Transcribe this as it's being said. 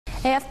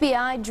A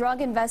FBI drug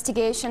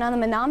investigation on the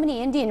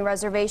Menominee Indian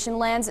Reservation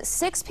lands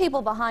 6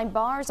 people behind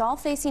bars, all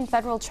facing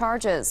federal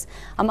charges.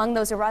 Among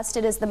those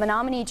arrested is the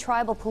Menominee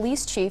Tribal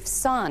Police Chief's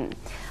son.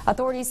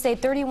 Authorities say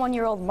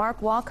 31-year-old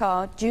Mark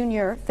Waka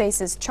Jr.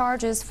 faces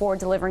charges for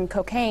delivering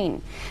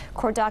cocaine.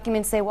 Court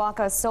documents say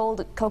Waka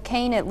sold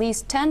cocaine at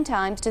least 10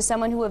 times to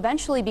someone who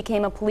eventually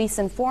became a police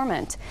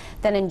informant.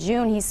 Then in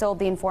June, he sold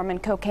the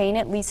informant cocaine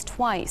at least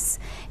twice.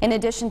 In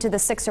addition to the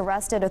 6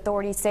 arrested,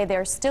 authorities say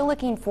they're still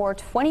looking for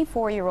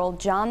 24-year-old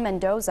John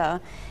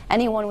Mendoza.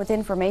 Anyone with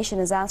information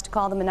is asked to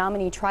call the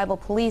Menominee Tribal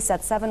Police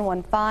at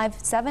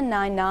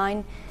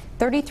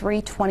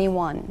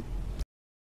 715-799-3321.